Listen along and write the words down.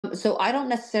So I don't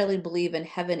necessarily believe in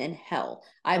heaven and hell.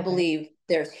 I Okay. believe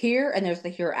there's here and there's the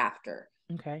hereafter.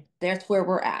 Okay. That's where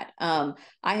we're at. I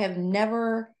have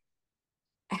never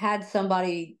had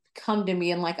somebody come to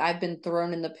me and like I've been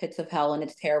thrown in the pits of hell and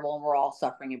it's terrible and we're all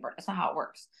suffering and burn. That's not how it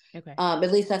works. Okay.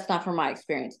 At least that's not from my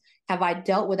experience. Have I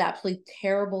dealt with absolutely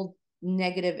terrible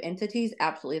negative entities?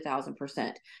 Absolutely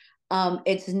 1,000%.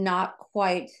 It's not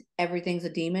quite everything's a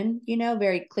demon,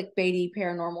 very clickbaity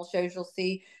paranormal shows you'll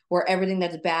see where everything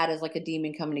that's bad is like a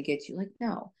demon coming to get you. Like,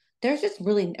 no, there's just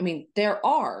really, I mean, there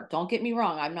are, don't get me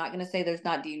wrong. I'm not going to say there's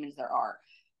not demons, there are,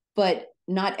 but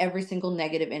not every single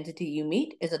negative entity you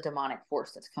meet is a demonic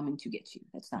force that's coming to get you.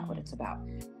 That's not what it's Mm. about.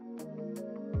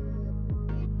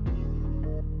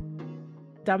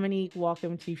 Dominique,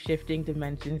 welcome to Shifting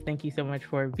Dimensions. Thank you so much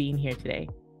for being here today.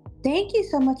 Thank you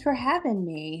so much for having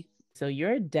me. So,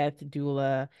 you're a death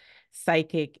doula,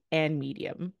 psychic, and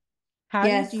medium. How did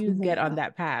Yes, you get on ma'am.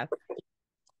 that path?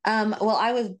 Well,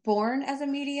 I was born as a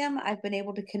medium. I've been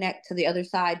able to connect to the other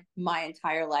side my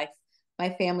entire life. My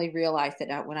family realized it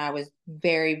when I was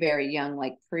very, very young,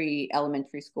 like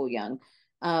pre-elementary school young.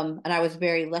 And I was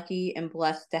very lucky and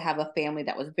blessed to have a family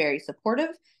that was very supportive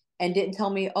and didn't tell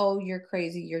me, "Oh, you're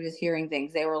crazy. You're just hearing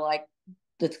things." They were like,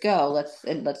 "Let's go. Let's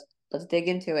dig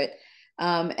into it."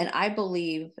 And I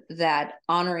believe that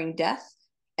honoring death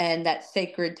and that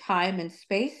sacred time and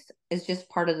space is just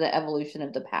part of the evolution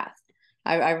of the path.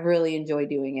 I really enjoy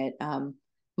doing it.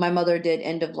 My mother did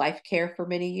end of life care for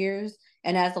many years,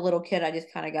 and as a little kid, I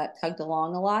just kind of got tugged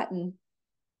along a lot, and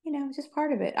it's just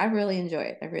part of it. I really enjoy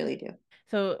it. I really do.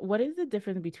 So, what is the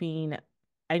difference between,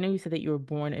 I know you said that you were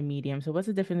born a medium. So, what's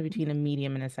the difference between a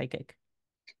medium and a psychic?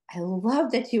 I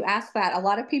love that you asked that. A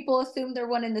lot of people assume they're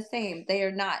one and the same. They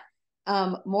are not.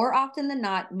 More often than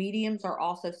not, mediums are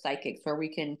also psychics, where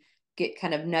we can get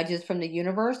kind of nudges from the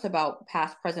universe about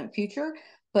past, present, future.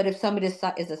 But if somebody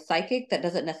is a psychic, that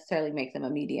doesn't necessarily make them a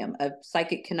medium. A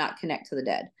psychic cannot connect to the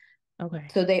dead. Okay.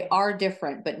 So they are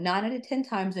different, but 9 out of 10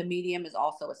 times a medium is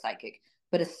also a psychic.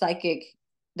 But a psychic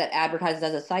that advertises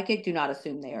as a psychic, do not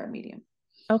assume they are a medium.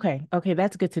 Okay. Okay.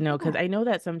 That's good to know because Yeah. I know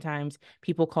that sometimes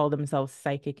people call themselves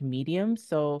psychic mediums.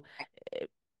 So, eh,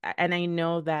 and I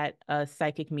know that a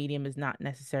psychic medium is not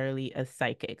necessarily a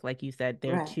psychic. Like you said,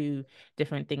 they're Right. two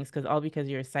different things because all because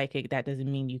you're a psychic, that doesn't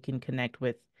mean you can connect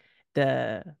with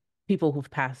the people who've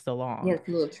passed Yeah, along, it's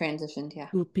a little transitioned. Yeah.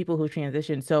 people who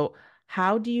transition. So,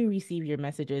 how do you receive your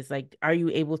messages? Like, are you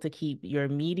able to keep your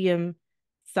medium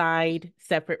side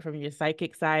separate from your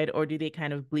psychic side, or do they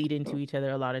kind of bleed into each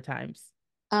other a lot of times?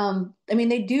 I mean,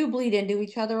 they do bleed into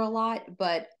each other a lot,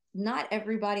 but not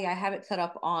everybody. I have it set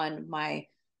up on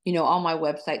all my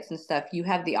websites and stuff. You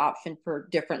have the option for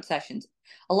different sessions.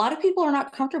 A lot of people are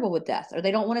not comfortable with death or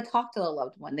they don't want to talk to the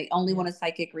loved one. They only Yeah. want a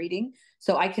psychic reading.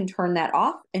 So I can turn that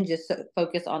off and just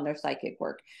focus on their psychic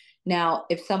work. Now,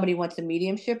 if somebody wants a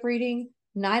mediumship reading,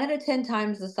 9 out of 10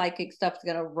 times the psychic stuff's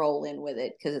going to roll in with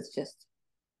it because it's just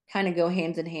kind of go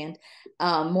hands in hand.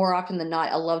 More often than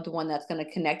not, a loved one that's going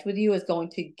to connect with you is going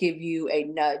to give you a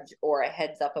nudge or a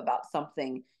heads up about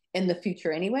something in the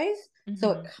future, anyways.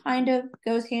 So it Hmm. kind of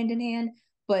goes hand in hand.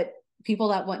 But people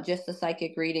that want just a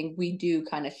psychic reading, we do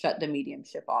kind of shut the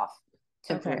mediumship off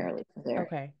Okay. temporarily for their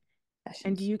Okay. And do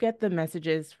sessions. you get the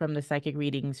messages from the psychic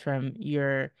readings from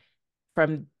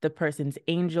the person's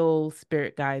angel,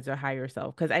 spirit guides, or higher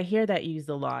self? Because I hear that used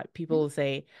a lot. People will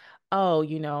say, "Oh,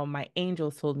 my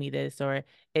angels told me this," or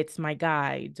 "It's my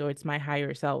guides," or "It's my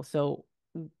higher self." So,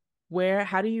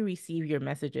 how do you receive your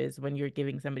messages when you're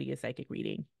giving somebody a psychic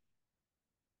reading?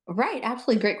 Right,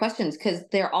 absolutely great questions because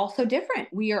they're all so different.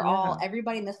 Yeah.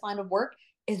 Everybody in this line of work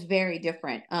is very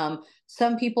different.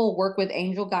 Some people work with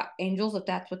angels if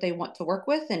that's what they want to work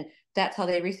with, and that's how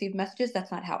they receive messages.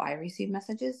 That's not how I receive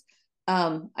messages.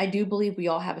 I do believe we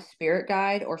all have a spirit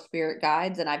guide or spirit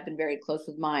guides, and I've been very close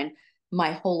with mine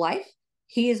my whole life.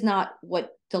 He is not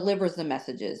what delivers the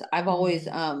messages.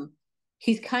 Mm.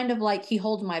 He's kind of like he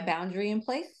holds my boundary in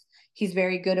place. He's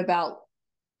very good about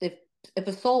if if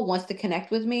a soul wants to connect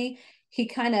with me, he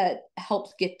kind of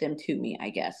helps get them to me,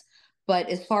 I guess. But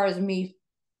as far as me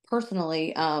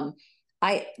personally,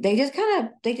 I they're just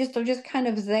kind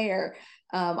of there.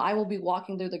 I will be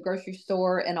walking through the grocery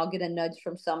store and I'll get a nudge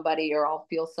from somebody or I'll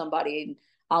feel somebody and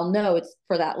I'll know it's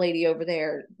for that lady over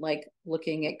there, like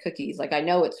looking at cookies. Like I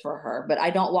know it's for her, but I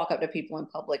don't walk up to people in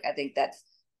public. I think that's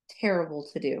terrible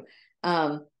to do.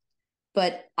 Um,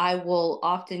 but I will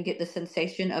often get the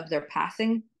sensation of their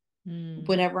passing Mm.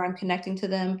 whenever I'm connecting to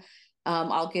them.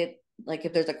 I'll get like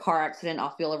if there's a car accident,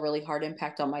 I'll feel a really hard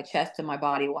impact on my chest, and my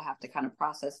body will have to kind of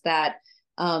process that.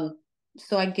 Um,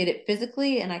 so I get it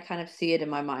physically, and I kind of see it in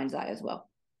my mind's eye as well.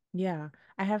 Yeah.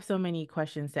 I have so many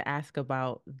questions to ask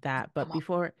about that, but Come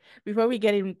on. before we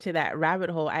get into that rabbit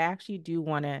hole, I actually do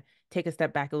want to take a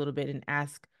step back a little bit and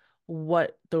ask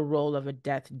what the role of a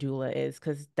death doula is,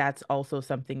 because that's also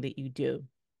something that you do.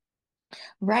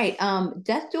 Right.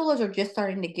 Death doulas are just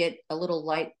starting to get a little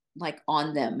light like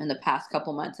on them in the past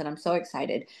couple months, and I'm so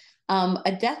excited.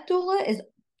 A death doula is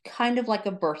kind of like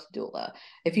a birth doula.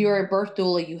 If you are Mm, a birth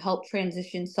doula, you help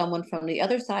transition someone from the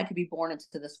other side to be born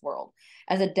into this world.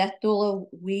 As a death doula,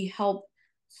 we help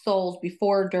souls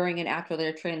before, during, and after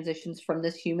their transitions from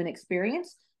this human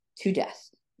experience to death.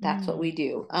 That's what we mm,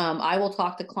 do. I will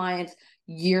talk to clients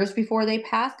years before they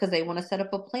pass because they want to set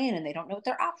up a plan and they don't know what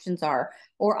their options are,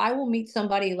 or I will meet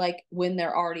somebody like when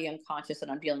they're already unconscious and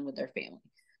I'm dealing with their family.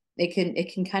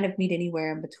 It can kind of meet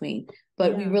anywhere in between.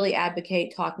 But we yeah. really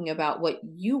advocate talking about what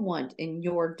you want in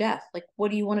your death. Like, what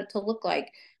do you want it to look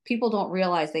like? People don't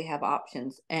realize they have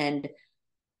options, and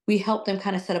we help them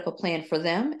kind of set up a plan for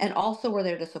them, and also we're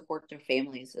there to support their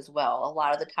families as well. A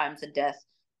lot of the times in death,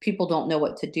 people don't know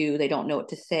what to do, they don't know what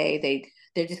to say,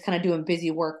 they're just kind of doing busy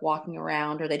work walking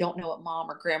around, or they don't know what mom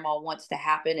or grandma wants to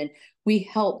happen, and we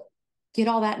help get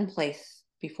all that in place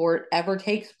before it ever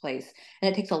takes place.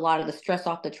 And it takes a lot of the stress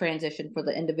off the transition for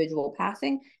the individual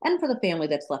passing and for the family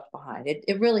that's left behind.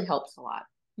 It really helps a lot.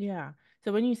 Yeah.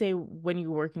 So when you say when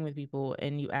you're working with people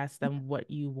and you ask them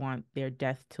what you want their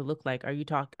death to look like, are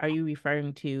you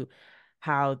referring to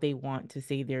how they want to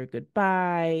say their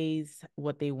goodbyes,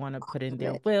 what they want to put All in of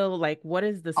their it. will? Like what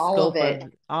is the All of scope it.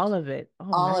 of all of it? Oh,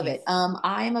 All of it. nice.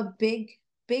 I am a big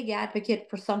advocate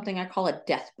for something I call a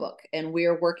death book, and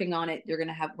we're working on it. We're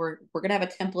gonna have a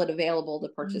template available to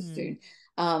purchase Mm, soon.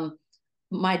 Um,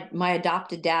 my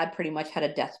adopted dad pretty much had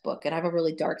a death book, and I have a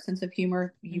really dark sense of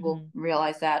humor. You will hmm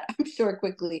realize that, I'm sure,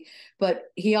 quickly. But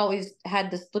he always had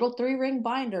this little 3-ring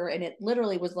binder, and it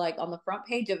literally was like on the front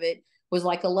page of it was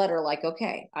like a letter, like,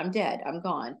 okay, I'm dead, I'm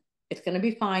gone. It's gonna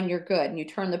be fine, you're good. And you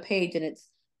turn the page, and it's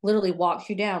literally walks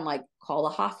you down like call the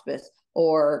hospice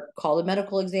or call the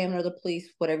medical examiner, the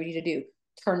police, whatever you need to do.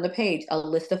 Turn the page, a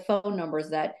list of phone numbers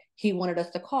that he wanted us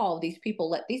to call these people,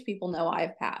 let these people know I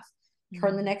have passed.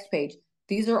 Turn the mm, next page,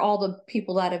 these are all the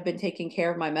people that have been taking care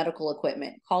of my medical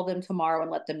equipment. Call them tomorrow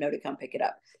and let them know to come pick it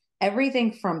up.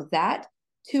 Everything from that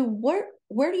to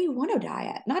where do you want to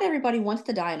die at? Not everybody wants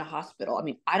to die in a hospital. I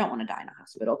mean, I don't want to die in a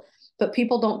hospital, but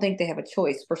people don't think they have a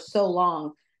choice. For so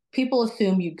long, people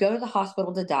assume you go to the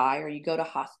hospital to die or you go to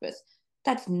hospice.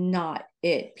 That's not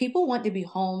it. People want to be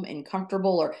home and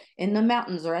comfortable or in the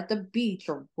mountains or at the beach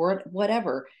or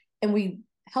whatever. And we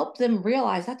help them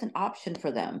realize that's an option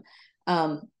for them.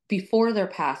 Before they're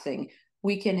passing,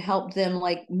 we can help them,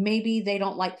 like maybe they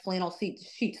don't like flannel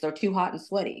sheets, they're too hot and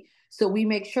sweaty. So we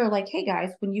make sure, like, hey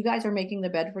guys, when you guys are making the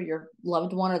bed for your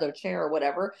loved one or their chair or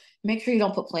whatever, make sure you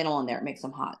don't put flannel on there. It makes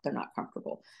them hot. They're not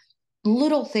comfortable.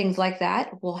 Little things like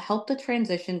that will help the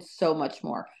transition so much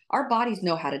more. Our bodies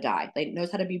know how to die. It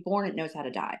knows how to be born. It knows how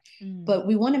to die. mm. But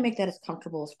we want to make that as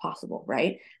comfortable as possible,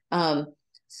 right?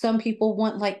 Some people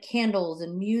want like candles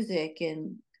and music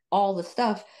and all the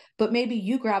stuff, but maybe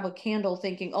you grab a candle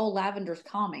thinking, oh, lavender's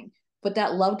calming. But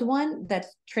that loved one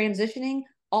that's transitioning,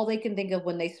 all they can think of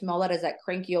when they smell that is that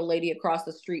cranky old lady across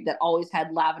the street that always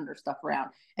had lavender stuff around.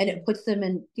 And it Mm. puts them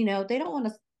in, they don't want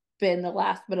to spend the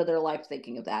last bit of their life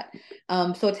thinking of that.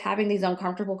 So it's having these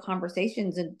uncomfortable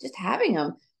conversations and just having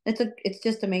them. It's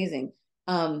just amazing.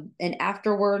 And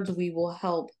afterwards, we will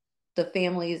help the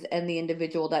families and the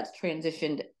individual that's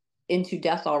transitioned into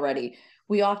death already.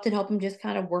 We often help them just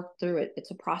kind of work through it.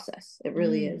 It's a process. It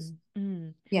really is. Mm,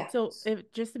 mm. Yeah. So,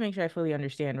 just to make sure I fully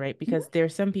understand, right? Because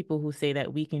there's some people who say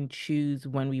that we can choose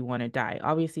when we want to die.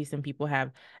 Obviously, some people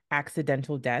have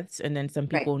accidental deaths, and then some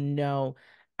Right. people know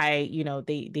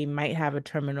they might have a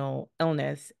terminal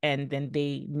illness, and then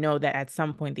they know that at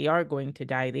some point they are going to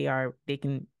die.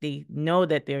 They know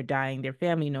that they're dying. Their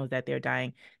family knows that they're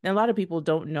dying. And a lot of people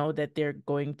don't know that they're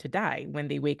going to die when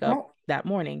they wake up Right. that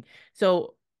morning.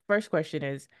 So, first question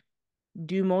is,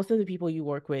 do most of the people you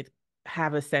work with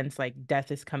have a sense like death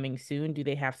is coming soon? Do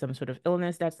they have some sort of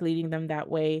illness that's leading them that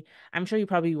way? I'm sure you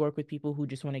probably work with people who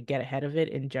just want to get ahead of it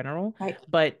in general, Right.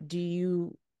 but do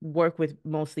you work with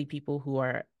mostly people who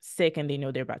are sick and they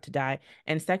know they're about to die?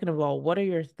 And second of all, what are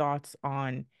your thoughts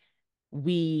on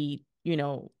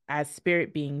as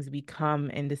spirit beings, we come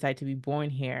and decide to be born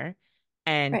here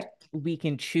and Right. we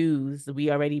can choose, we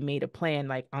already made a plan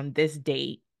like on this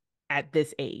date at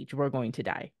this age, we're going to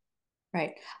die.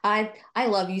 Right. I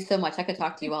love you so much. I could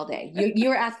talk to you all day. You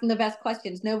were asking the best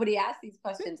questions. Nobody asked these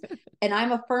questions. And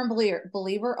I'm a firm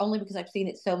believer only because I've seen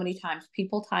it so many times.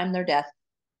 People time their death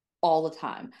all the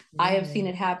time. I have seen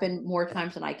Really? it happen more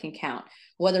times than I can count,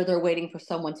 whether they're waiting for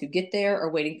someone to get there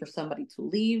or waiting for somebody to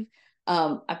leave.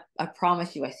 I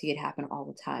promise you, I see it happen all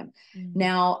the time. Mm.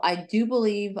 Now, I do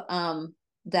believe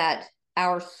that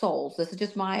our souls, this is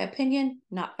just my opinion,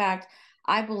 not fact.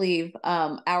 I believe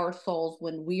our souls,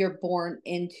 when we are born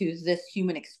into this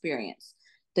human experience,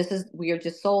 we are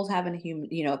just souls having a human,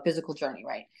 a physical journey,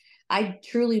 right? I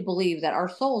truly believe that our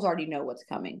souls already know what's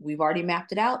coming. We've already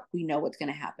mapped it out. We know what's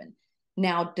going to happen.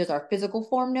 Now, does our physical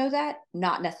form know that?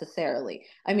 Not necessarily.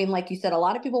 I mean, like you said, a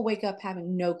lot of people wake up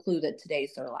having no clue that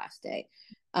today's their last day.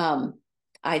 Um,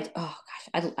 oh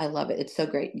gosh, I love it. It's so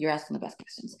great. You're asking the best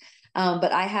questions.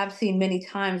 But I have seen many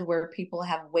times where people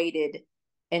have waited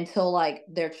until like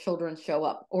their children show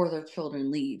up or their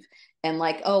children leave and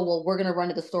like, oh, well, we're going to run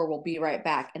to the store. We'll be right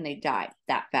back. And they die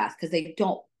that fast because they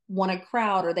don't want a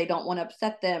crowd or they don't want to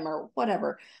upset them or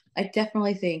whatever. I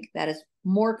definitely think that is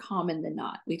more common than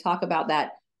not. We talk about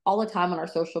that all the time on our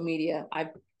social media. I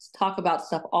talk about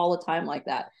stuff all the time like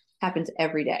that. Happens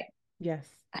every day. Yes.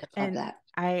 I love And that.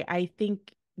 I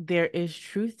think there is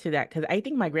truth to that because I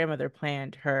think my grandmother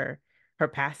planned her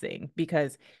passing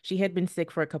because she had been sick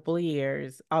for a couple of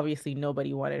years. Obviously,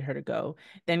 nobody wanted her to go.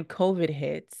 Then COVID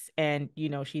hits and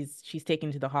she's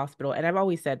taken to the hospital. And I've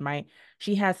always said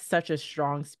she has such a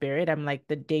strong spirit. I'm like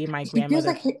the day my She feels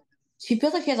grandmother. like she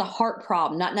feels like she has a heart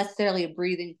problem, not necessarily a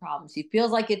breathing problem. She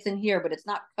feels like it's in here, but it's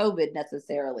not COVID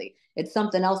necessarily. It's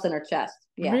something else in her chest.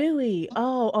 Yeah, Really?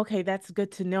 Oh, okay, that's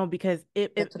good to know because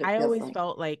if that's what it I feels always like.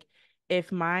 felt like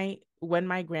if my when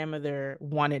my grandmother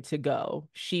wanted to go,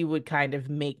 she would kind of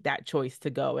make that choice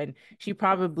to go. And she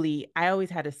probably, I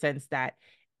always had a sense that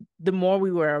the more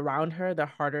we were around her, the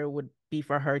harder it would be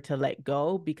for her to let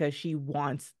go because she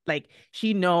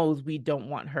knows we don't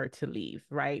want her to leave,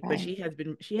 right? But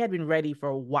Right. she had been ready for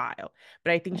a while.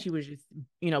 But I think Right. she was just,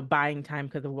 buying time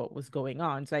because of what was going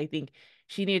on. So I think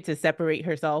she needed to separate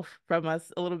herself from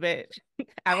us a little bit.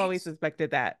 I've Right. always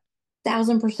suspected that.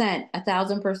 1,000%,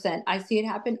 1,000%. I see it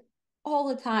happen all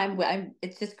the time.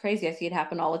 It's just crazy. I see it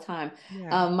happen all the time.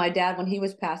 Yeah. My dad, when he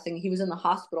was passing, he was in the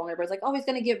hospital, and everybody's like, "Oh, he's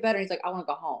gonna get better." He's like, "I want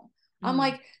to go home." I'm Mm,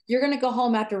 like, "You're gonna go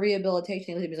home after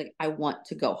rehabilitation." He's like, "I want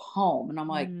to go home," and I'm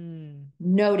like, mm,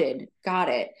 noted, got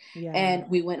it. yeah. And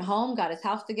we went home, got his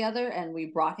house together, and we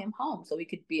brought him home so he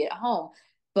could be at home.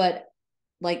 But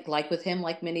like with him,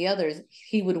 like many others,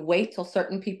 he would wait till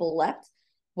certain people left,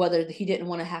 whether he didn't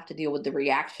want to have to deal with the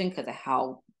reaction because of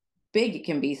how big it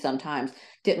can be sometimes.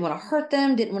 Didn't want to hurt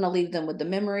them, didn't want to leave them with the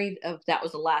memory of that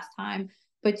was the last time.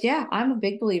 But yeah, I'm a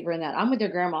big believer in that. I'm with your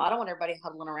grandma. I don't want everybody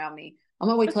huddling around me. I'm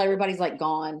gonna wait till everybody's like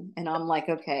gone, and I'm like,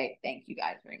 okay, thank you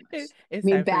guys very much. It's I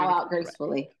mean, time for bow me to out go. Right.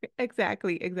 gracefully.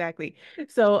 Exactly, exactly.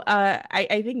 So,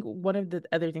 I think one of the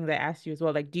other things I asked you as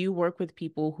well, like, do you work with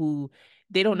people who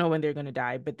they don't know when they're going to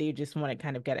die, but they just want to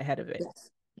kind of get ahead of it?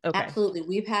 Yes, Okay. absolutely.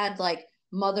 We've had like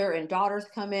mother and daughters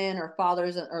come in, or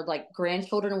fathers or like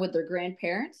grandchildren with their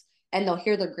grandparents, and they'll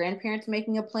hear their grandparents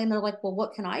making a plan. They're like, "Well,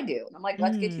 what can I do?" And I'm like,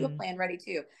 "Let's get you a Mm, plan ready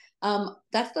too."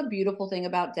 That's the beautiful thing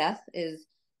about death is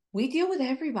we deal with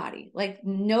everybody. Like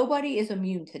nobody is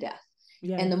immune to death,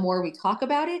 and yes. the more we talk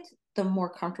about it, the more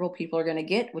comfortable people are going to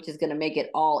get, which is going to make it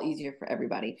all easier for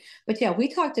everybody. But yeah,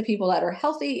 we talk to people that are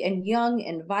healthy and young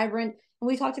and vibrant, and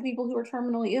we talk to people who are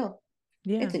terminally ill.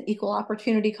 It's Yeah. an equal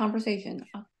opportunity conversation.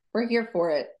 We're here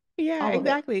for it. Yeah, All of it.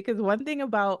 exactly. Because one thing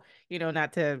about,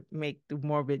 not to make the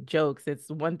morbid jokes, it's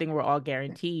one thing we're all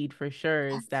guaranteed for sure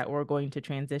is that we're going to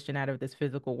transition out of this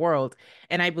physical world.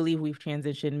 And I believe we've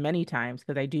transitioned many times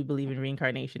because I do believe in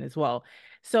reincarnation as well.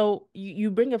 So you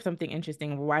bring up something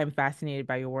interesting. Why I'm fascinated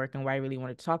by your work and why I really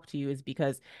want to talk to you is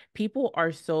because people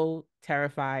are so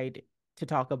terrified to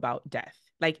talk about death.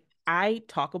 Like I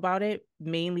talk about it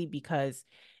mainly because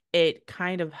it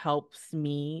kind of helps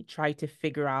me try to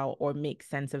figure out or make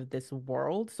sense of this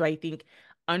world. So I think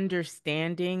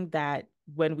understanding that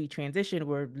when we transition,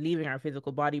 we're leaving our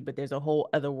physical body, but there's a whole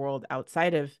other world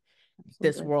outside of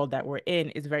this Absolutely. world that we're in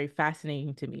is very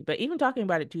fascinating to me. But even talking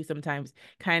about it too, sometimes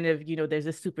kind of, there's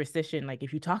a superstition, like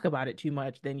if you talk about it too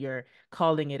much, then you're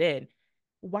calling it in.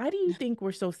 Why do you think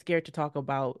we're so scared to talk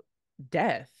about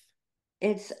death?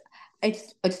 It's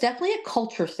it's definitely a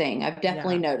culture thing. I've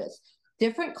definitely Yeah. noticed.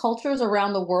 Different cultures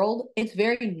around the world, it's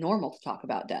very normal to talk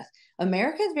about death.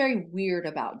 America is very weird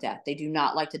about death. They do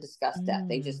not like to discuss death.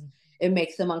 Mm, It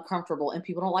makes them uncomfortable, and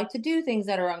people don't like to do things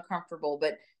that are uncomfortable,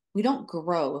 but we don't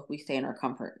grow if we stay in our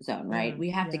comfort zone, right? yeah. We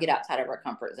have to Yeah. get outside of our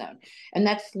comfort zone. And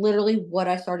that's literally what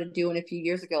I started doing a few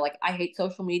years ago. Like I hate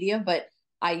social media, but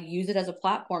I use it as a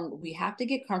platform. We have to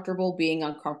get comfortable being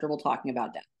uncomfortable talking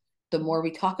about death. The more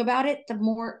we talk about it,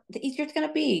 the easier it's going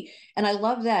to be. And I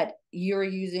love that you're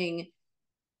using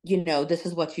this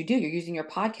is what you do. You're using your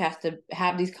podcast to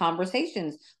have these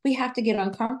conversations. We have to get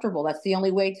uncomfortable. That's the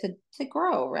only way to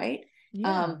grow, right?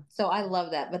 Yeah. So I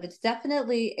love that, but it's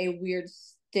definitely a weird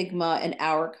stigma in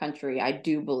our country, I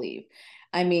do believe.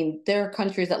 I mean, there are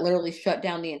countries that literally shut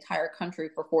down the entire country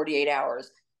for 48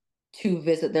 hours to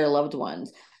visit their loved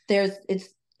ones. There's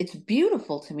it's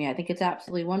beautiful to me. I think it's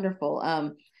absolutely wonderful.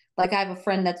 Like I have a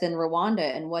friend that's in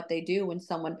Rwanda, and what they do when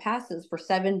someone passes for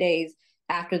 7 days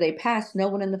after they pass, no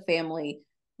one in the family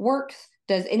works,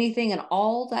 does anything, and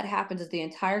all that happens is the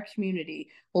entire community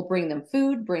will bring them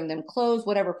food, bring them clothes,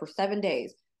 whatever, for 7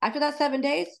 days. After that 7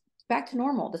 days, it's back to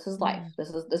normal. This is life.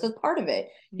 Mm, This is part of it.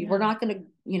 We're yeah. not going to,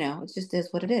 it just is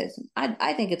what it is.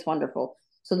 I think it's wonderful.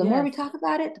 So the more we Yes. talk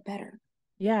about it, the better.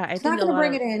 Yeah. I It's think not a going to lot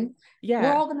bring of, it in. We're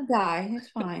yeah. all going to die. It's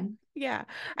fine. Yeah,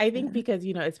 I think Yeah. because,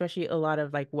 especially a lot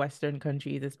of like Western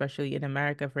countries, especially in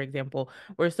America, for example,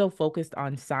 we're so focused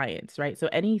on science, right? So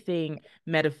anything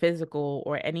metaphysical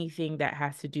or anything that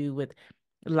has to do with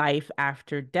life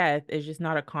after death is just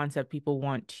not a concept people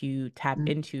want to tap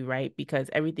into, right? Because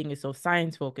everything is so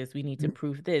science focused. We need to Mhm.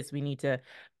 prove this, we need to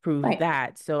prove Right.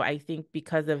 that. So I think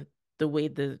because of the way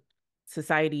the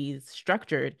society is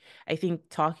structured, I think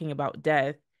talking about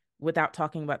death without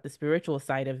talking about the spiritual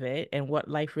side of it and what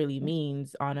life really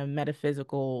means on a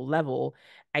metaphysical level,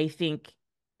 I think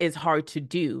is hard to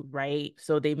do, right?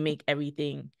 So they make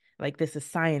everything like this is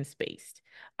science based.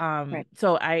 Right.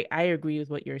 So I agree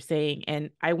with what you're saying. And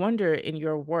I wonder in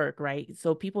your work, right?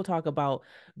 So people talk about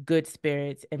good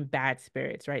spirits and bad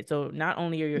spirits, right? So not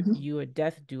only are Mhm. you a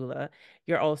death doula,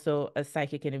 you're also a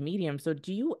psychic and a medium. So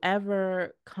do you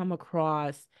ever come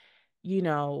across,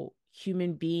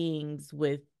 human beings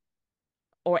with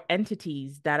or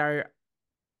entities that are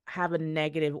have a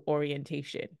negative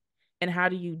orientation? And how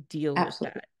do you deal with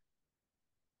Absolutely.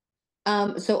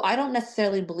 that? So I don't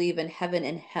necessarily believe in heaven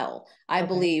and hell. I Okay.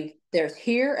 believe there's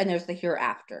here and there's the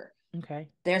hereafter. Okay.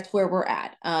 That's where we're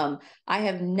at. I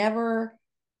have never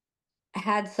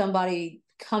had somebody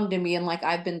come to me and like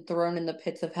I've been thrown in the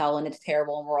pits of hell and it's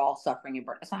terrible and we're all suffering and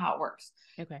burn. That's not how it works.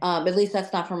 Okay. At least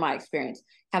that's not from my experience.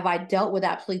 Have I dealt with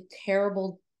absolutely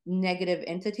terrible negative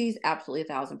entities? Absolutely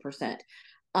 1,000%.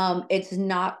 It's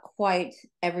not quite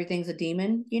everything's a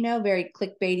demon, very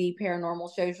clickbaity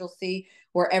paranormal shows you'll see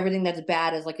where everything that's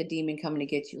bad is like a demon coming to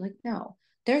get you. Like, no,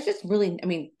 there's just really, I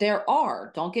mean, there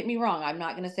are, don't get me wrong. I'm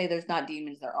not going to say there's not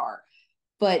demons, there are,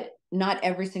 but not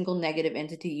every single negative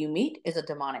entity you meet is a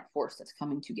demonic force that's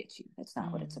coming to get you. That's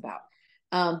not what it's Mm,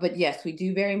 about. But yes, we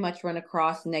do very much run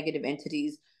across negative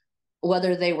entities,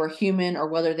 whether they were human or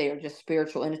whether they are just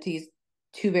spiritual entities,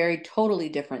 two very totally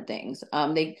different things.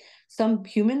 Some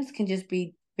humans can just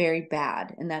be very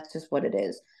bad, and that's just what it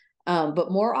is.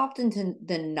 But more often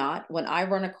than not, when I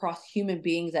run across human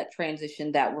beings that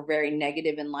transition that were very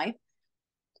negative in life,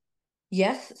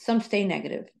 yes, some stay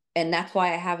negative, and that's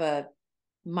why I have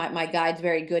my guide's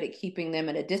very good at keeping them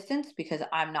at a distance because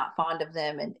I'm not fond of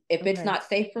them, and if it's okay. not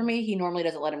safe for me, he normally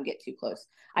doesn't let them get too close.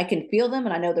 I can feel them,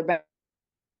 and I know they're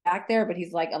back there, but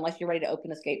he's like, unless you're ready to open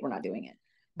this gate, we're not doing it.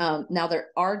 Mm, Now there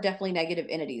are definitely negative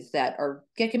entities that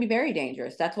can be very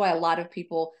dangerous. That's why a lot of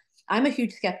people. I'm a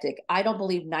huge skeptic. I don't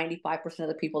believe 95% of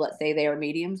the people that say they are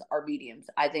mediums are mediums.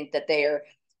 I think that they are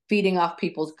feeding off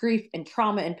people's grief and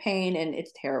trauma and pain, and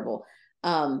it's terrible.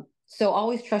 So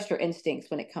always trust your instincts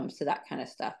when it comes to that kind of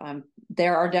stuff.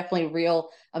 There are definitely real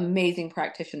amazing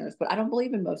practitioners, but I don't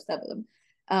believe in most of them.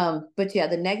 But yeah,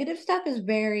 the negative stuff is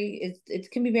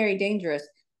it can be very dangerous.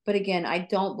 But again, I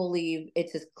don't believe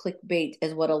it's as clickbait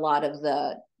as what a lot of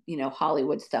the,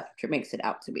 Hollywood stuff makes it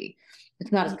out to be.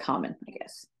 It's not as y- common, I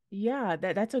guess. Yeah,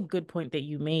 that's a good point that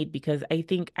you made because I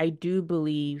think I do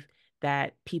believe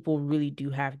that people really do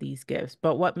have these gifts.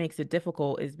 But what makes it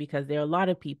difficult is because there are a lot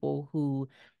of people who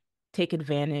take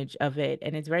advantage of it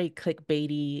and it's very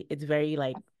clickbaity, it's very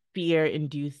like fear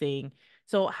inducing.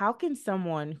 So how can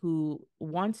someone who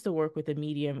wants to work with a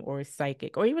medium or a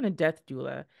psychic or even a death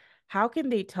doula, how can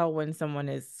they tell when someone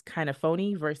is kind of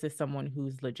phony versus someone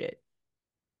who's legit?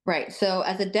 Right. So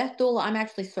as a death doula, I'm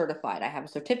actually certified. I have a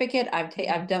certificate. Mm,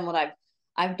 I've done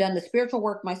I've done the spiritual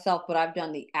work myself, but I've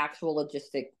done the actual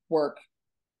logistic work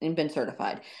and been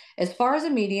certified. As far as a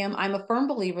medium, I'm a firm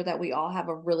believer that we all have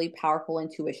a really powerful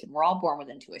intuition. We're all born with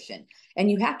intuition,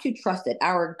 and you have to trust it.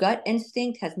 Our gut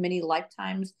instinct has many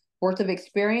lifetimes worth of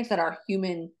experience that our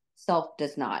human self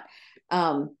does not.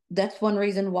 That's one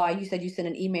reason why you said you sent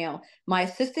an email. My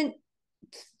assistant,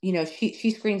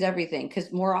 she screens everything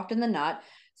because more often than not,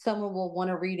 someone will want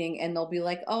a reading and they'll be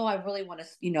like, "Oh, I really want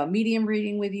to, a medium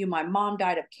reading with you. My mom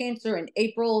died of cancer in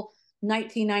April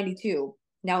 1992."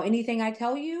 Now, anything I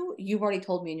tell you, you've already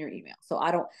told me in your email. So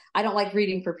I don't like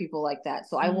reading for people like that.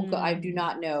 So I won't go, I do Mm,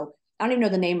 not know. I don't even know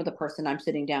the name of the person I'm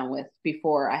sitting down with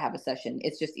before I have a session.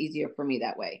 It's just easier for me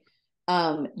that way.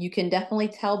 You can definitely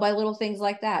tell by little things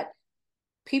like that.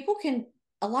 People can,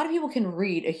 a lot of people can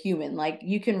read a human. Like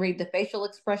you can read the facial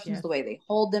expressions, yes. the way they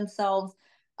hold themselves,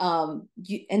 and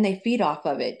they feed off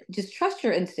of it. Just trust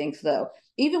your instincts, though.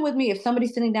 Even with me, if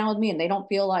somebody's sitting down with me and they don't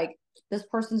feel like this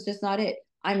person's just not it,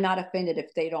 I'm not offended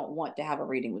if they don't want to have a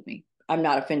reading with me. I'm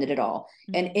not offended at all.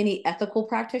 And Mm. any ethical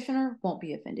practitioner won't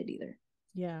be offended either.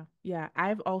 Yeah, yeah.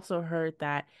 I've also heard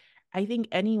that I think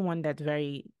anyone that's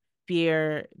very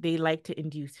fear, they like to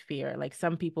induce fear. Like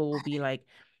some people will be like,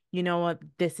 you know what,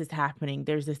 this is happening.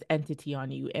 There's this entity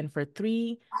on you. And for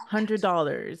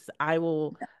 $300, I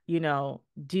will,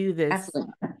 do this.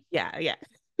 Absolutely. Yeah, yeah.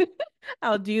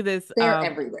 I'll do this. They're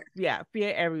everywhere. Yeah,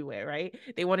 fear everywhere, right?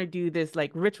 They want to do this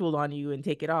like ritual on you and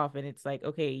take it off. And it's like,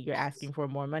 okay, you're Yes, asking for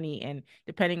more money. And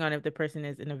depending on if the person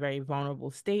is in a very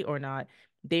vulnerable state or not,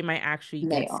 they might actually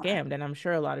they get are. scammed. And I'm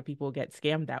sure a lot of people get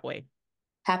scammed that way.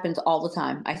 Happens all the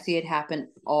time. I see it happen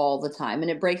all the time, and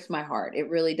it breaks my heart. It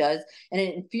really does. And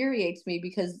it infuriates me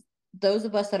because those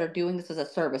of us that are doing this as a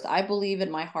service, I believe in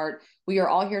my heart, we are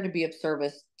all here to be of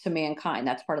service to mankind.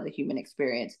 That's part of the human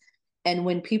experience. And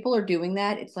when people are doing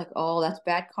that, it's like, oh, that's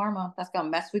bad karma. That's going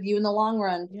to mess with you in the long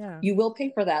run. Yeah, You will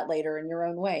pay for that later in your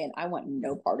own way. And I want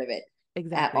no part of it at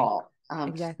exactly. all.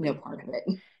 Just no Exactly. part of it.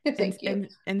 And Thank you. and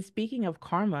and speaking of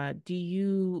karma, do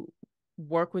you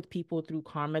work with people through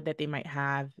karma that they might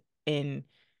have in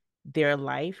their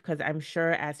life? Because I'm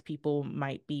sure as people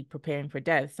might be preparing for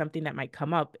death, something that might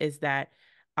come up is that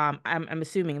I'm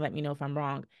assuming, let me know if I'm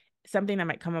wrong, something that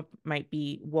might come up might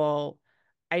be, well,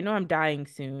 I know I'm dying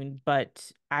soon, but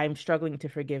I'm struggling to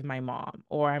forgive my mom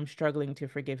or I'm struggling to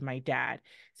forgive my dad.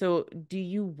 So do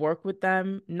you work with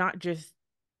them not just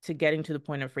to getting to the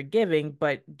point of forgiving,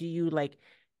 but do you like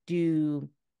do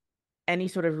any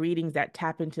sort of readings that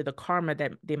tap into the karma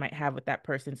that they might have with that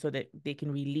person so that they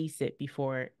can release it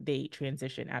before they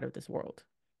transition out of this world?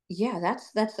 Yeah,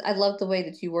 that's I love the way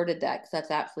that you worded that because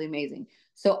that's absolutely amazing.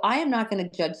 So I am not going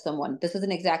to judge someone. This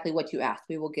isn't exactly what you asked.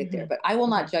 We will get there, Hmm. but I will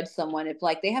not Okay. judge someone if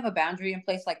like they have a boundary in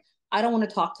place. Like I don't want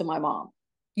to talk to my mom.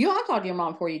 You don't have to talk to your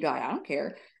mom before you die. I don't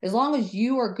care. As long as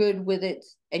you are good with it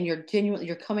and you're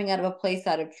coming out of a place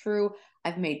out of true,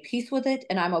 I've made peace with it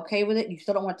and I'm okay with it. You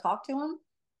still don't want to talk to him?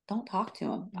 Don't talk to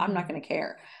him. I'm not Mm, going to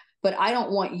care. But I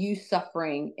don't want you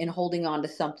suffering and holding on to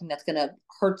something that's going to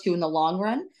hurt you in the long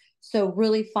run. So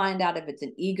really find out if it's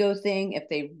an ego thing,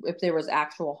 if there was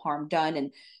actual harm done.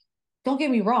 And don't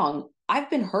get me wrong, I've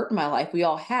been hurt in my life. We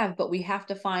all have, but we have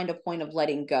to find a point of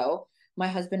letting go. My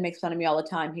husband makes fun of me all the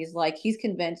time. He's like, he's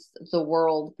convinced the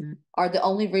world are the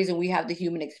only reason we have the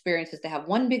human experience is to have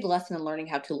one big lesson in learning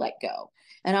how to let go.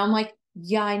 And I'm like,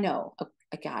 yeah, I know.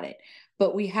 I got it.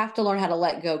 But we have to learn how to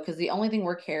let go because the only thing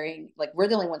we're carrying, like we're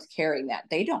the only ones carrying that.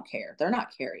 They don't care. They're not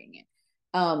carrying it.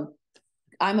 Um,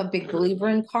 I'm a big believer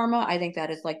in karma. I think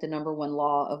that is like the number one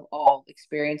law of all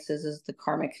experiences is the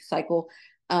karmic cycle.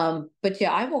 But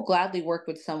yeah, I will gladly work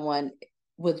with someone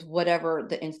with whatever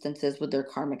the instance is with their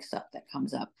karmic stuff that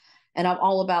comes up. And I'm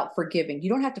all about forgiving. You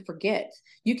don't have to forget.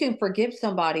 You can forgive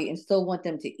somebody and still want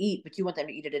them to eat, but you want them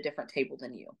to eat at a different table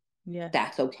than you. yes.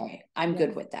 That's okay. I'm Yes.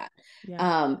 good with that.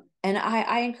 Yeah. And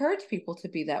I encourage people to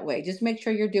be that way. Just make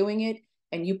sure you're doing it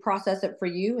and you process it for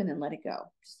you and then let it go.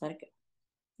 Just let it go.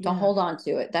 Don't Yeah. hold on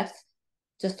to it. That's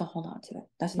just don't hold on to it.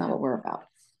 That's not Yeah. what we're about.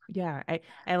 Yeah.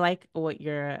 I like what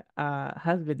your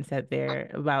husband said there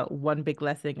about one big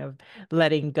lesson of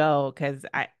letting go. Because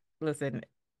I listen,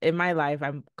 in my life,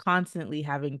 I'm constantly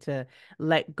having to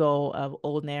let go of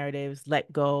old narratives,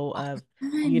 let go of,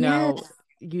 you Yes. know,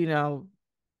 you know,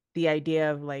 the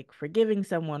idea of like forgiving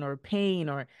someone or pain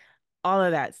or all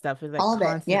of that stuff is like All of it.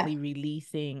 Yeah, constantly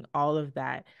releasing all of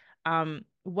that.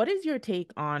 What is your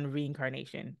take on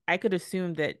reincarnation? I could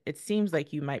assume that it seems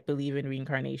like you might believe in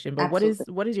reincarnation, but what is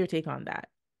absolutely. what is your take on that?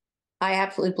 I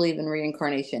absolutely believe in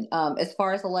reincarnation. As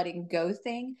far as the letting go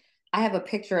thing, I have a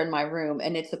picture in my room,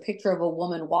 and it's a picture of a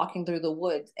woman walking through the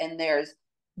woods, and there's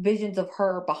visions of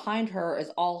her behind her is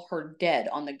all her dead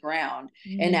on the ground.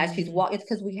 And as she's Mm, walking, it's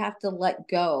because we have to let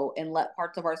go and let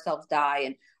parts of ourselves die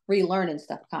and relearn and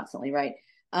stuff constantly, right?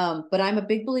 But I'm a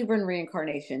big believer in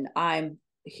reincarnation. I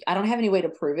don't have any way to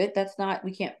prove it. That's not,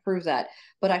 we can't prove that,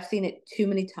 but I've seen it too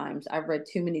many times. I've read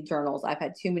too many journals. I've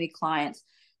had too many clients.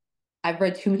 I've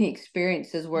read too many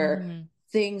experiences where mm,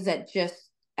 things that just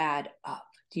add up.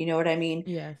 Do you know what I mean?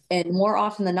 yes. And more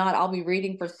often than not, I'll be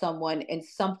reading for someone and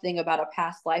something about a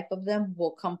past life of them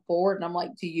will come forward. And I'm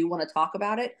like, do you want to talk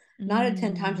about it? 9 out of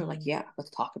 10 times they're like, Mm, yeah,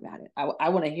 let's talk about it. I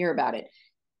want to hear about it.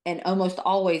 And almost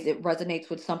always it resonates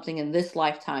with something in this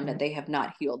lifetime that Mm. they have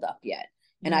not healed up yet.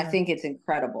 And I Yeah. think it's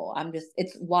incredible.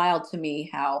 It's wild to me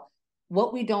how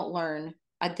what we don't learn,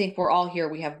 I think we're all here,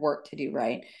 we have work to do,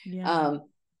 right? Yeah. Um,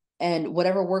 and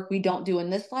whatever work we don't do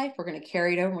in this life, we're going to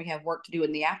carry it over. And we have work to do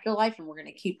in the afterlife, and we're going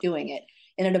to keep doing it.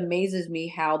 And it amazes me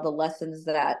how the lessons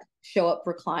that show up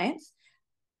for clients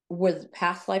with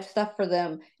past life stuff for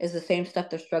them is the same stuff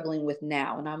they're struggling with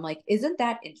now. And I'm like, isn't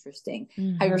that interesting?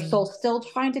 How your Hmm. soul's still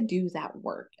trying to do that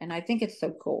work. And I think it's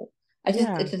so cool.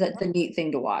 Yeah. It's just a neat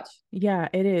thing to watch. Yeah,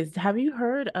 it is. Have you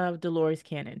heard of Dolores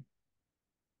Cannon?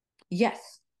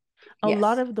 Yes. A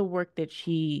lot Yes. of the work that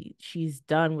she's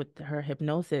done with her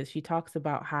hypnosis, she talks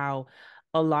about how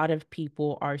a lot of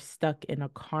people are stuck in a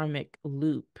karmic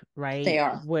loop, They right?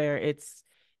 are. Where it's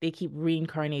they keep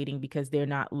reincarnating because they're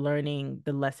not learning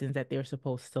the lessons that they're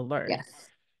supposed to learn, Yes.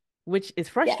 which is Yes.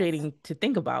 frustrating to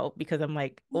think about because I'm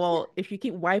like, well, if you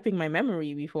keep wiping my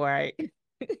memory before I,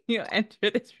 enter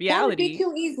this That would be reality.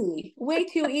 too easy. Way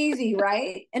too easy,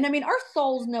 right? And I mean, our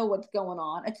souls know what's going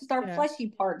on. It's just our Yeah, fleshy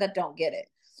part that don't get it.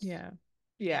 yeah,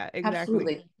 yeah, exactly.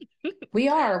 Absolutely. We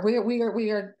are.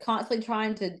 We are constantly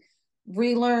trying to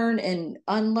relearn and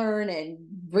unlearn and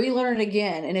relearn it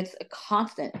again. And it's a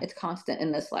constant. It's constant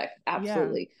in this life. Yeah,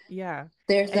 Absolutely. yeah.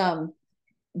 There's I,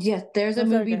 yes, there's a no,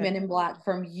 sorry, go movie ahead. Men in Black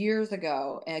from years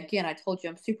ago. And again, I told you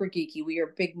I'm super geeky. We are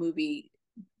big movie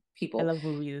I people. love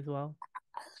movies as well.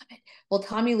 Well,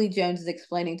 Tommy Lee Jones is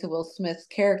explaining to Will Smith's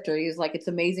character, he's like, it's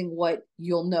amazing what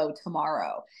you'll know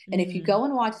tomorrow. And if you Mm, go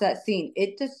and watch that scene,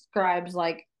 it describes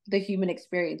like the human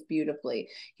experience beautifully.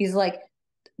 He's like,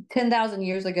 10,000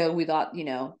 years ago, we thought,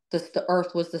 the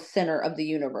earth was the center of the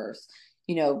universe.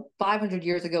 500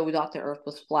 years ago, we thought the earth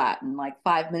was flat. And like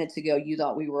 5 minutes ago, you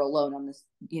thought we were alone on this,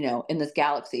 in this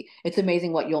galaxy. It's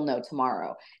amazing what you'll know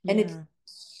tomorrow. And it's yeah.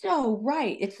 so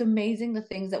right. It's amazing the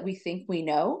things that we think we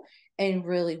know. And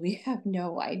really, we have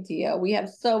no idea. We have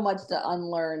so much to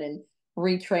unlearn and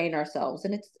retrain ourselves.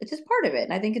 And it's just part of it.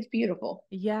 And I think it's beautiful.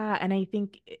 Yeah, and I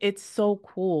think it's so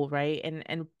cool, right?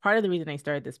 And part of the reason I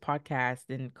started this podcast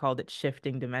and called it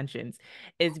Shifting Dimensions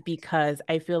is because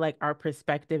I feel like our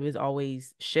perspective is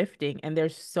always shifting and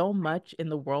there's so much in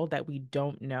the world that we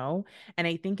don't know. And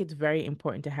I think it's very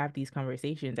important to have these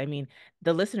conversations. I mean,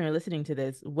 the listener listening to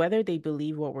this, whether they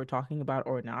believe what we're talking about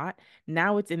or not,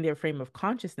 now it's in their frame of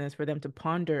consciousness for them to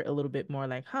ponder a little bit more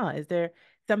like, huh, is there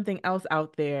something else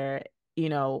out there, you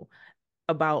know?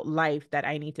 About life that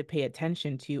I need to pay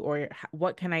attention to, or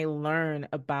what can I learn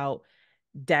about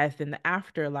death and the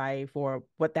afterlife, or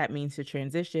what that means to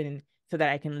transition so that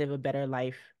I can live a better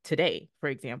life today, for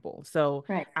example. So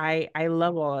Right. I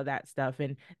love all of that stuff.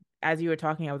 And as you were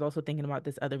talking, I was also thinking about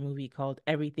this other movie called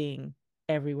Everything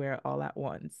Everywhere All at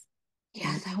Once.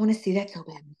 Yes, I want to see that so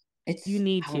bad. You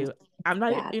need I want to. to see I'm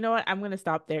that so not, bad. you know what? I'm going to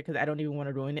stop there because I don't even want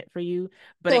to ruin it for you.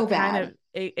 But So bad.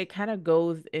 it kind of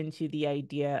goes into the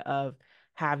idea of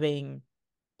having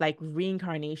like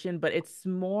reincarnation, but it's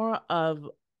more of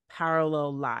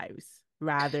parallel lives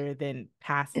rather than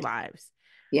past lives,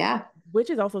 Yeah. which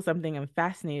is also something I'm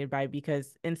fascinated by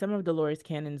because in some of Dolores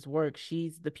Cannon's work,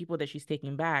 the people that she's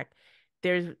taking back,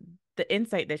 there's the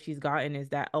insight that she's gotten is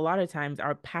that a lot of times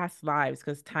our past lives,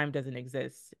 because time doesn't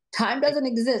exist. Time Like, doesn't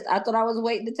exist. That's what I was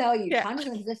waiting to tell you. yeah, Time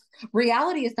doesn't exist.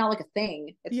 Reality is not like a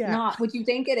thing. It's yeah. not what you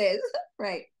think it is.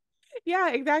 Right.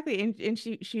 Yeah, exactly. And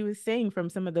she was saying from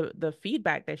some of the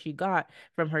feedback that she got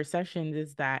from her sessions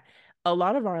is that a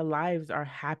lot of our lives are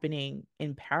happening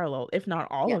in parallel, if not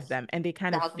all of Yes. them, and they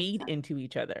kind of Thousand feed percent. into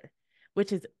each other,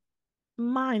 which is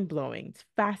mind-blowing. It's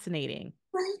fascinating.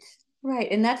 Right. Right.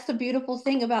 And that's the beautiful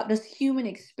thing about this human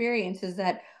experience is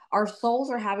that our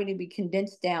souls are having to be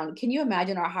condensed down. Can you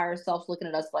imagine our higher selves looking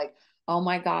at us like, oh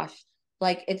my gosh,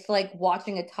 like it's like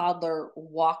watching a toddler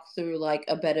walk through like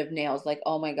a bed of nails, like,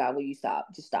 oh my God, will you stop?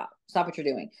 Just stop. Stop what you're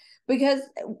doing. Because,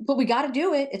 but we got to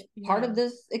do it. It's part Yeah. of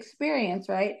this experience,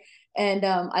 right? And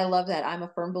I love that. I'm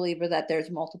a firm believer that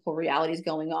there's multiple realities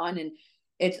going on. And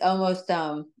it's almost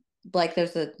like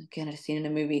there's again a scene in a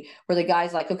movie where the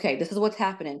guy's like, okay, this is what's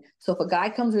happening. So if a guy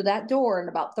comes through that door in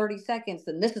about 30 seconds,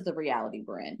 then this is the reality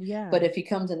we're in. But Yeah. if he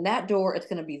comes in that door, it's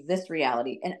going to be this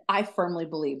reality. And I firmly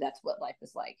believe that's what life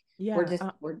is like. We're Yeah. just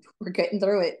we're getting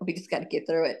through it. We just got to get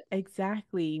through it.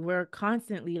 Exactly. We're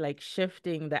constantly like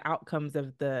shifting the outcomes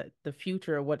of the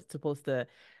future of what it's supposed to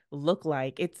look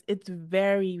like. It's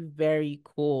very, very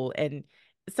cool. And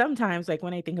sometimes like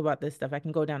when I think about this stuff, I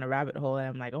can go down a rabbit hole and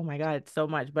I'm like, "Oh my God, it's so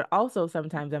much." But also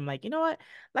sometimes I'm like, "You know what?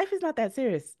 Life is not that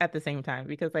serious at the same time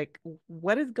because like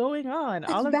what is going on?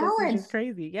 That's All of this is just balance.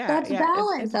 crazy." Yeah. That's Yeah,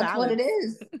 balance. it's That's what it balance.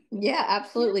 is. Yeah,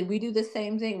 absolutely. We do the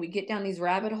same thing. We get down these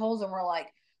rabbit holes and we're like,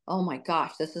 oh my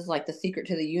gosh, this is like the secret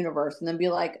to the universe. And then be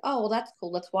like, oh, well, that's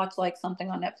cool. Let's watch like something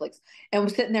on Netflix. And we're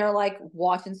sitting there like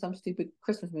watching some stupid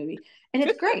Christmas movie. And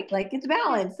it's great. Like it's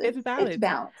balanced. It's It's balanced.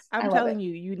 balanced. I I'm love it. telling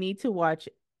you, you need to watch,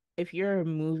 if you're a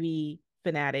movie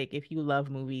fanatic, if you love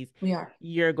movies, We are.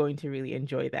 you're going to really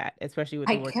enjoy that, especially with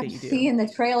the I work that kept you do. seeing the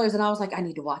trailers and I was like, I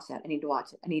need to watch that. I need to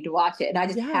watch it. I need to watch it. And I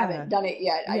just haven't Yeah. done it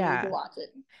yet. I need to Yeah. watch it.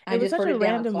 It I was just such wrote a it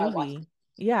down. random So I watched it. movie.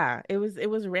 Yeah, it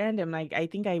was random. Like I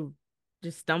think I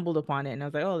just stumbled upon it and I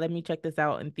was like, "Oh, let me check this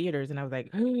out in theaters." And I was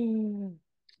like, mind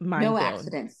No blown.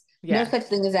 accidents. No Yeah. such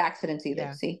thing as accidents either.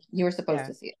 Yeah. See, you were supposed Yeah,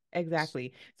 to see it.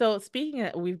 exactly. So speaking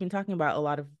of, we've been talking about a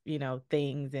lot of,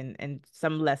 things and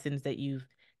some lessons that you've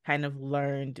kind of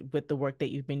learned with the work that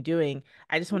you've been doing.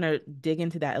 I just want to dig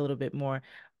into that a little bit more.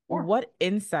 Yeah. What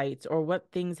insights or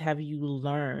what things have you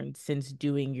learned since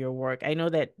doing your work? I know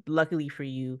that luckily for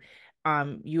you,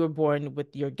 you were born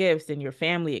with your gifts and your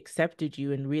family accepted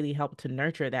you and really helped to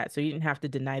nurture that. So you didn't have to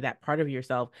deny that part of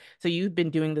yourself. So you've been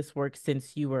doing this work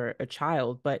since you were a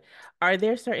child, but are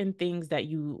there certain things that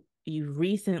you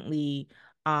recently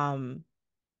um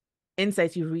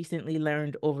insights you've recently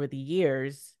learned over the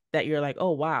years that you're like,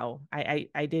 oh wow, I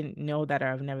didn't know that, or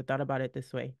I've never thought about it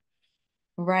this way.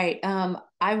 Right.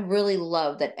 I really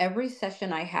love that every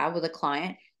session I have with a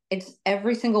client, it's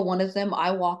every single one of them.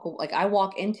 I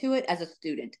walk into it as a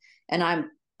student, and I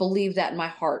believe that in my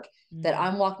heart that Mm,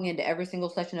 I'm walking into every single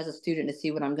session as a student to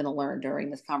see what I'm going to learn during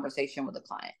this conversation with a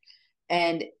client.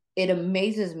 And it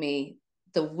amazes me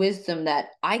the wisdom that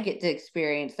I get to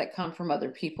experience that come from other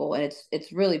people, and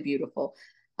it's really beautiful.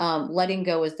 Letting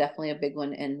go is definitely a big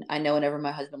one, and I know whenever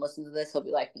my husband listens to this, he'll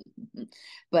be like,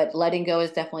 but letting go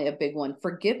is definitely a big one.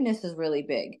 Forgiveness is really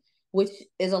big, which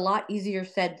is a lot easier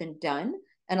said than done.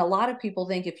 And a lot of people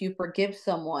think if you forgive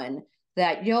someone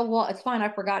that, well, it's fine,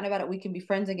 I've forgotten about it, we can be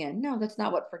friends again. No, that's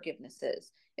not what forgiveness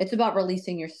is. It's about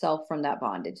releasing yourself from that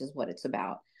bondage, is what it's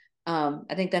about.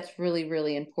 I think that's really,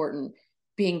 really important.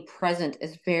 Being present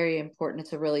is very important.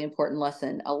 It's a really important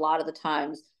lesson. A lot of the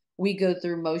times we go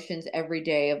through motions every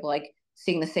day of like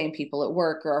seeing the same people at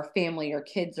work or our family or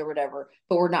kids or whatever,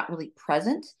 but we're not really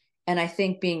present. And I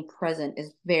think being present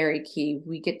is very key.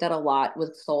 We get that a lot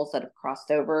with souls that have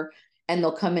crossed over and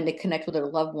they'll come in to connect with their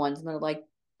loved ones and they're like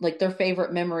their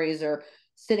favorite memories are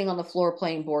sitting on the floor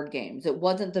playing board games. It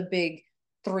wasn't the big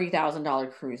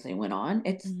 $3,000 cruise they went on.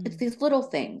 It's mm, these little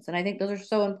things. And I think those are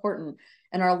so important.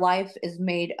 And our life is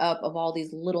made up of all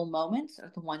these little moments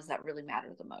are the ones that really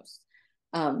matter the most.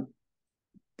 Um,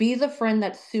 be the friend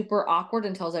that's super awkward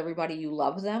and tells everybody you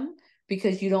love them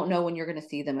because you don't know when you're going to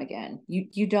see them again.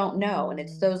 You don't know, and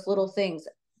it's mm, those little things.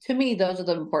 To me, those are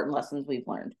the important lessons we've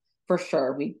learned for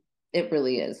sure. We it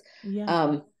really is. yeah.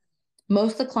 Um,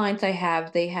 most of the clients I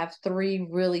have, they have three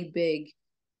really big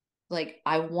like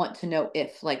I want to know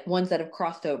if like ones that have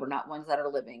crossed over, not ones that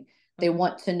are living. They Okay.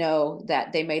 want to know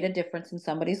that they made a difference in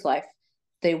somebody's life.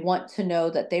 They want to know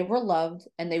that they were loved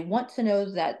and they want to know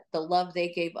that the love they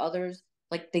gave others,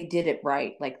 like they did it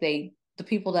right. Like the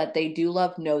people that they do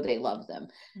love know they love them.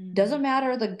 Mm, Doesn't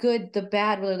matter the good, the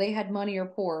bad, whether they had money or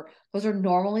poor. Those are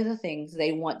normally the things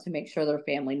they want to make sure their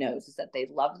family knows is that they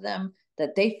love them,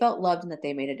 that they felt loved and that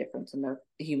they made a difference in their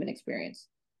human experience.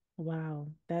 wow,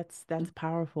 that's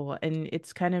powerful. And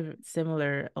it's kind of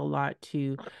similar a lot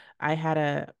to I had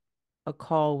a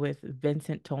call with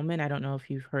Vincent Tolman. I don't know if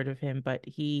you've heard of him, but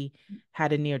he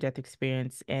had a near-death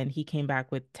experience and he came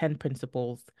back with 10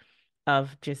 principles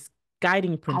of just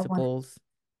guiding I want principles.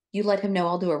 you let him know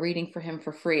I'll do a reading for him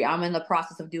for free. I'm in the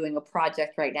process of doing a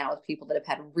project right now with people that have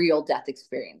had real death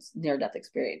experience, near death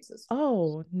experiences.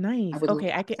 Oh, I nice. would love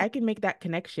Okay, I can that. I can make that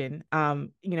connection. I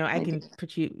I do. can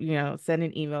put you, send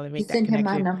an email and You make that send him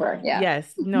my connection. number. Yeah.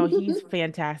 Yes, no, he's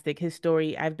fantastic. His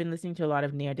story, I've been listening to a lot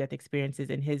of near-death experiences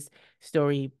and his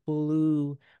story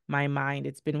blew my mind.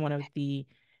 It's been one of the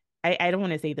I don't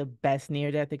want to say the best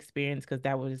near-death experience because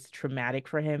that was traumatic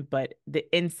for him, but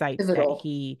the insights that Pivotal.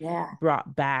 he Yeah.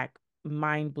 brought back,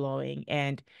 mind-blowing.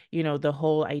 And, the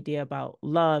whole idea about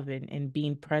love and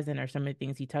being present are some of the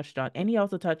things he touched on. And he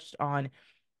also touched on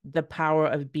the power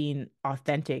of being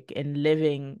authentic and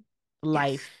living Yes.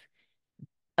 life,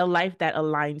 a life that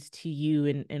aligns to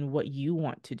you and what you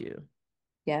want to do.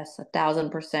 Yes,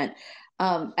 1,000%.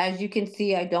 As you can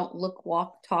see, I don't look,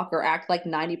 walk, talk, or act like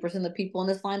 90% of the people in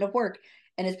this line of work.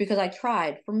 And it's because I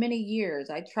tried for many years.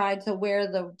 I tried to wear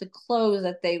the clothes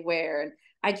that they wear, and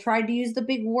I tried to use the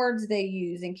big words they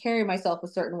use and carry myself a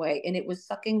certain way. And it was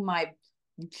sucking my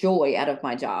joy out of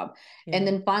my job. And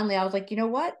Yeah. then finally I was like, you know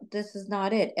what? This is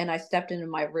not it. And I stepped into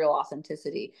my real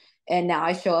authenticity. And now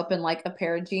I show up in like a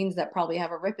pair of jeans that probably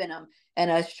have a rip in them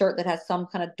and a shirt that has some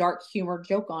kind of dark humor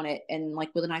joke on it and like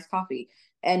with a nice coffee.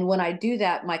 And when I do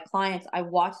that, my clients, I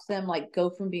watch them like go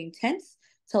from being tense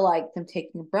to like them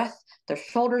taking a breath, their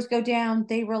shoulders go down,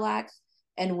 they relax.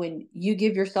 And when you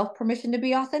give yourself permission to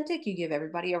be authentic, you give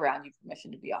everybody around you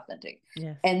permission to be authentic.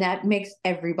 Yes. And that makes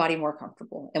everybody more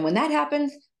comfortable. And when that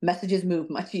happens, messages move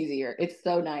much easier. It's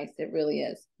so nice. It really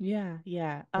is. Yeah,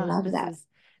 yeah. Love that.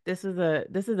 This is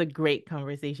a great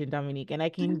conversation, Dominique, and I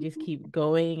can just keep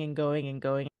going and going and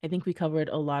going. I think we covered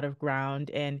a lot of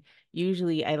ground, and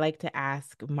usually I like to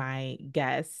ask my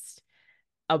guests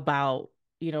about,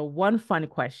 one fun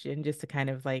question just to kind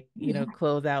of like, Yeah.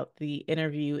 close out the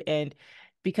interview. And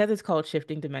because it's called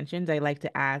Shifting Dimensions, I like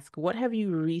to ask, what have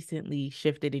you recently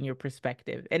shifted in your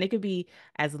perspective? And it could be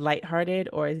as lighthearted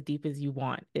or as deep as you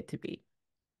want it to be.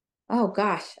 Oh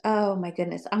gosh. Oh my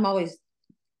goodness. I'm always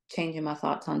changing my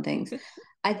thoughts on things.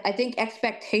 I think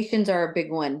expectations are a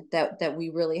big one that we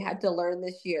really had to learn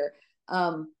this year.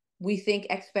 We think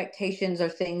expectations are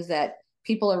things that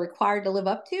people are required to live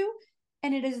up to,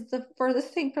 and it is the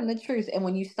furthest thing from the truth. And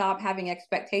when you stop having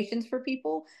expectations for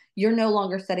people, you're no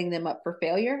longer setting them up for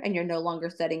failure, and you're no longer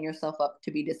setting yourself up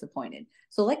to be disappointed.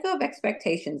 So let go of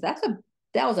expectations. That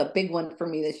was a big one for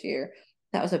me this year.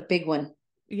 That was a big one.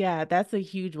 Yeah, that's a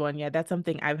huge one. Yeah, that's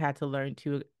something I've had to learn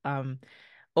too,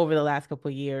 over the last couple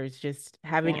of years. Just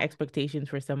having Yeah. expectations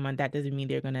for someone, that doesn't mean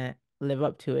they're gonna live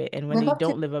up to it. And when Live they up to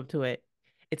don't live up to it,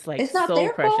 it's like It's not soul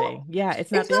their fault. crushing. Yeah,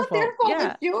 it's not It's their not their fault. fault.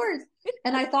 Yeah. It's yours.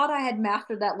 And I thought I had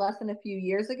mastered that lesson a few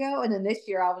years ago. And then this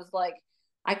year I was like,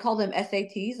 I call them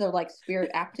SATs. They're like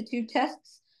spirit aptitude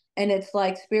tests. And it's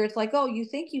like spirit's like, oh, you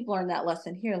think you've learned that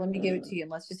lesson? Here, let me give it to you.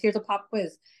 And here's a pop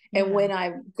quiz. And Yeah. when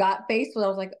I got faced with it, I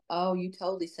was like, oh, you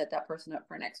totally set that person up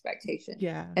for an expectation.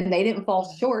 Yeah. And they didn't fall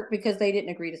short because they didn't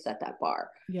agree to set that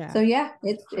bar. So Yeah.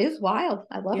 yeah, it's wild.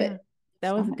 I love Yeah. it. That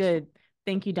So was much fun. good.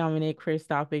 Thank you, Dominic, for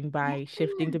stopping by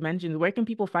Shifting Dimensions. Where can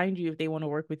people find you if they want to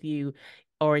work with you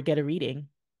or get a reading?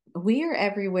 We are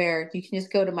everywhere. You can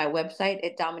just go to my website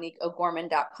at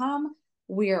dominiqueogorman.com.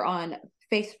 We are on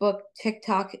Facebook,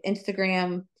 TikTok,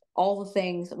 Instagram, all the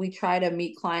things. We try to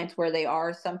meet clients where they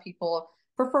are. Some people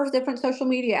prefer different social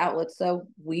media outlets, so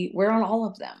we're on all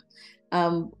of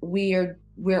them. We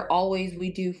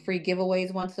do free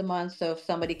giveaways once a month. So if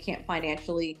somebody can't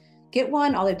financially get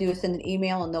one, all they do is send an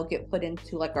email and they'll get put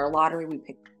into like our lottery. We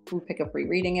pick a free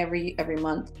reading every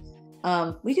month.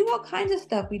 We do all kinds of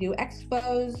stuff. We do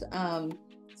expos,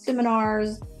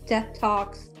 seminars, death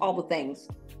talks, all the things.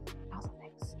 All the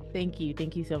things. Thank you.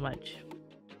 Thank you so much.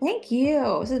 Thank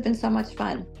you. This has been so much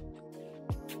fun.